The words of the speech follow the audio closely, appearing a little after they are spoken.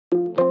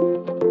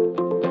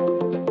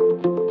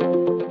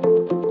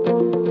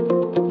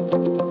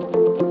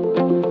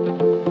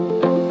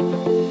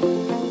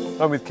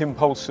I'm with Kim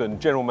Povlsen,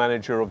 General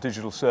Manager of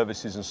Digital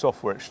Services and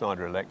Software at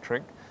Schneider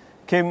Electric.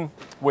 Kim,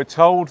 we're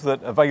told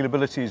that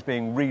availability is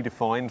being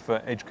redefined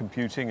for edge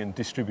computing and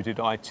distributed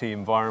IT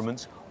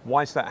environments.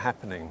 Why is that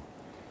happening?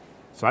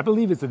 So I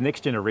believe it's the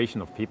next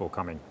generation of people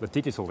coming, the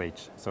digital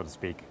age, so to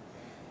speak.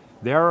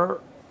 They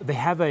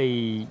have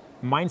a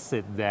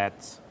mindset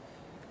that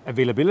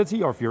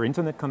availability of your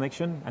internet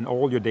connection and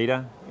all your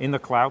data in the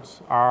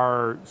clouds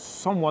are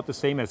somewhat the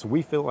same as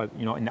we feel,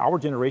 in our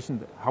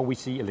generation, how we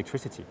see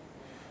electricity.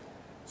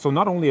 So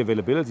not only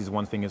availability is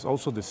one thing, it's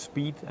also the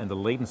speed and the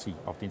latency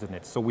of the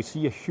internet. So we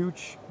see a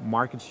huge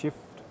market shift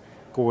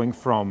going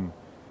from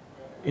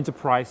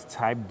enterprise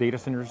type data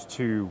centers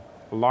to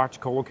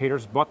large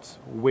co-locators, but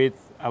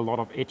with a lot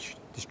of edge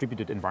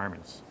distributed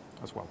environments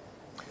as well.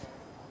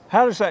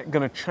 How is that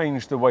going to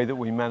change the way that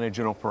we manage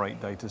and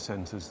operate data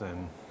centers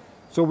then?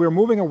 So we're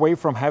moving away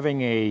from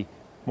having a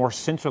more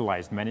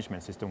centralized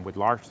management system with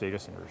large data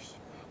centers.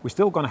 We're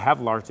still going to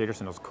have large data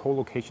centers,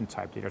 co-location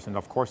type data centers,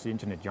 of course the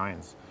internet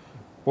giants.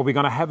 But we're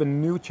going to have a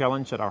new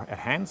challenge at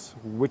hands,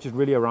 which is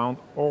really around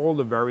all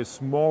the various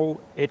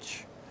small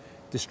edge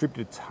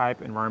distributed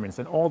type environments,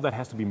 and all that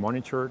has to be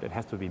monitored, it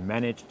has to be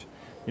managed.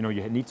 You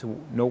need to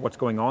know what's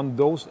going on.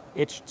 Those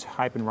edge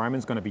type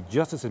environments are going to be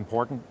just as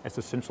important as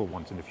the central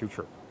ones in the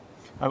future.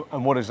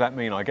 And what does that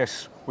mean? I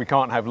guess we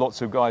can't have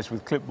lots of guys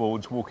with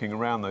clipboards walking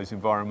around those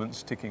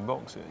environments ticking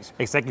boxes.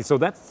 Exactly, so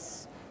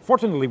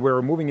fortunately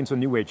we're moving into a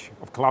new age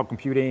of cloud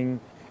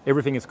computing.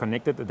 Everything is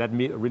connected, that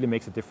really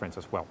makes a difference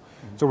as well.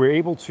 Mm-hmm. So we're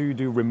able to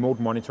do remote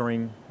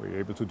monitoring, we're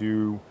able to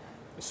do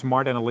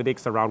smart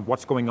analytics around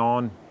what's going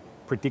on,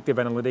 predictive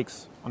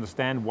analytics,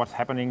 understand what's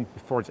happening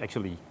before it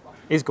actually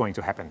is going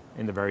to happen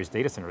in the various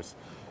data centers.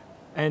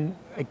 And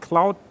a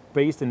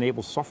cloud-based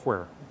enabled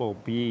software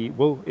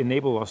will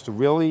enable us to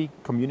really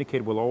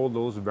communicate with all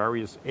those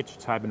various edge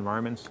type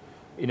environments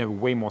in a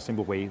way more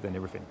simple way than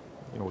everything,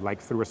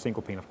 like through a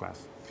single pane of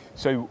glass.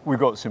 So we've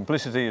got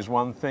simplicity as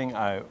one thing.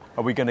 Are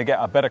we going to get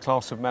a better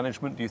class of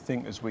management, do you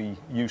think, as we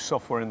use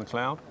software in the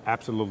cloud?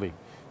 Absolutely.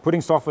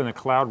 Putting software in the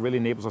cloud really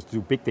enables us to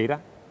do big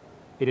data.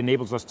 It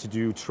enables us to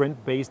do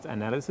trend-based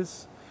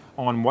analysis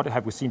on what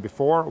have we seen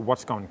before,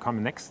 what's going to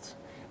come next.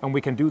 And we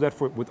can do that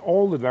with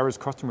all the various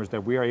customers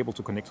that we are able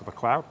to connect to the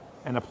cloud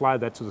and apply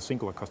that to the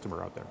singular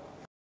customer out there.